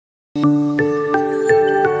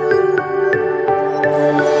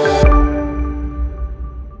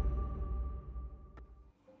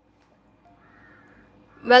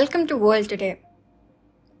Welcome to World Today.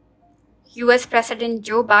 US President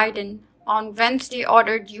Joe Biden on Wednesday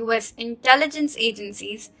ordered US intelligence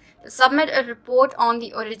agencies to submit a report on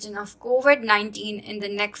the origin of COVID-19 in the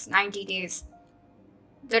next 90 days.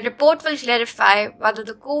 The report will clarify whether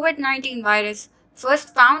the COVID-19 virus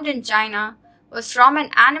first found in China was from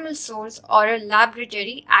an animal source or a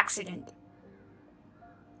laboratory accident.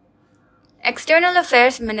 External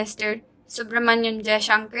Affairs Minister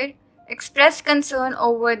Jaishankar expressed concern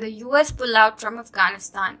over the US pullout from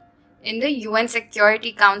Afghanistan in the UN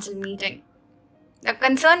Security Council meeting. The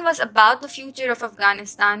concern was about the future of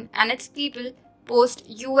Afghanistan and its people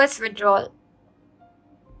post-US withdrawal.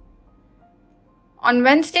 On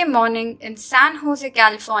Wednesday morning in San Jose,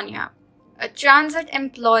 California, a transit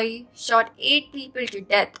employee shot 8 people to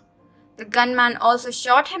death. The gunman also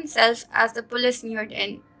shot himself as the police neared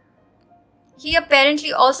in. He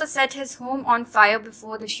apparently also set his home on fire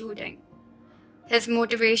before the shooting. His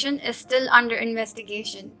motivation is still under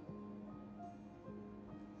investigation.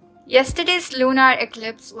 Yesterday's lunar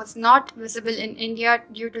eclipse was not visible in India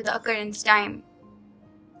due to the occurrence time.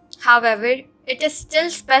 However, it is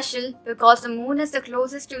still special because the moon is the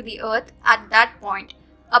closest to the earth at that point,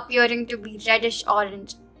 appearing to be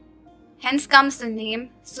reddish-orange. Hence comes the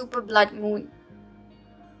name Super Blood Moon.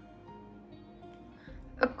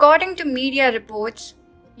 According to media reports,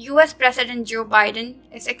 US President Joe Biden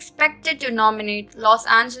is expected to nominate Los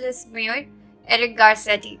Angeles Mayor Eric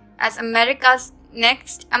Garcetti as America's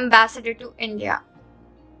next ambassador to India.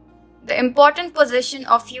 The important position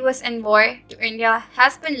of US envoy to India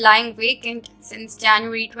has been lying vacant since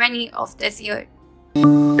January 20 of this year.